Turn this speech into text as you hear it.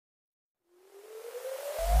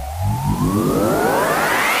As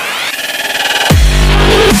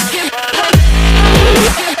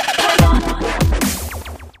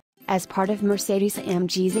part of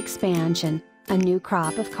Mercedes-AMG's expansion, a new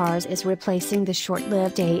crop of cars is replacing the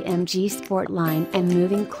short-lived AMG Sport line and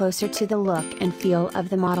moving closer to the look and feel of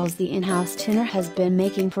the models the in-house tuner has been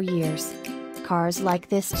making for years. Cars like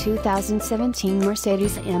this 2017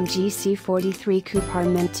 Mercedes-AMG C43 Coupe are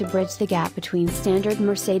meant to bridge the gap between standard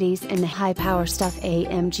Mercedes and the high-power stuff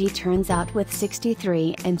AMG turns out with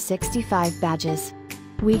 63 and 65 badges.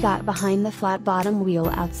 We got behind the flat-bottom wheel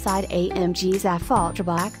outside AMG's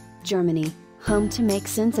Affalterbach, Germany, home to make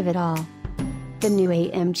sense of it all. The new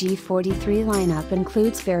AMG 43 lineup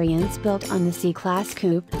includes variants built on the C-Class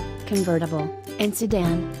Coupe, convertible, and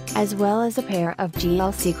sedan, as well as a pair of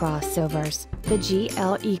GLC crossovers, the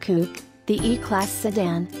GLE Coupe, the E-Class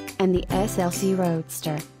sedan, and the SLC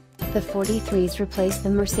roadster. The 43s replace the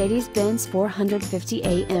Mercedes-Benz 450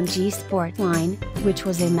 AMG Sport line, which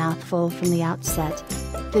was a mouthful from the outset.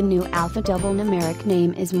 The new alpha-double-numeric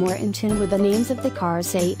name is more in tune with the names of the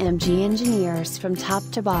car's AMG engineers from top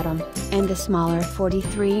to bottom, and the smaller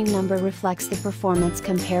 43 number reflects the performance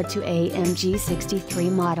compared to AMG 63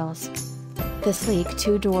 models. The sleek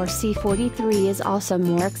two-door C43 is also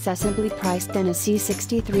more accessibly priced than a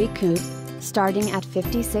C63 Coupe, starting at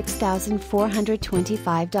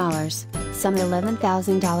 $56,425, some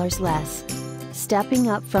 $11,000 less. Stepping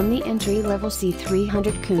up from the entry-level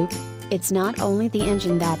C300 Coupe, it's not only the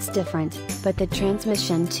engine that's different, but the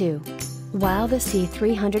transmission too. While the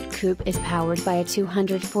C300 Coupe is powered by a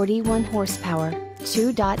 241 horsepower,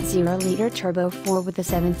 2.0-liter turbo 4 with a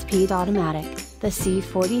 7-speed automatic, the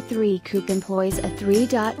C43 Coupe employs a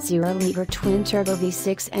 3.0-liter twin-turbo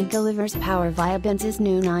V6 and delivers power via Benz's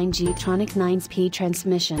new 9G-tronic 9-speed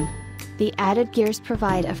transmission. The added gears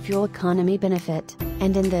provide a fuel economy benefit,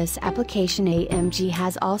 and in this application AMG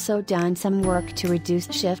has also done some work to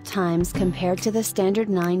reduce shift times compared to the standard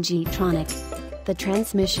 9G-tronic. The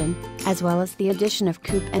transmission, as well as the addition of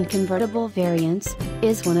coupe and convertible variants,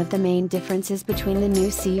 is one of the main differences between the new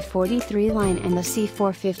C43 line and the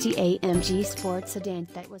C450 AMG Sport sedan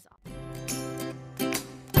that was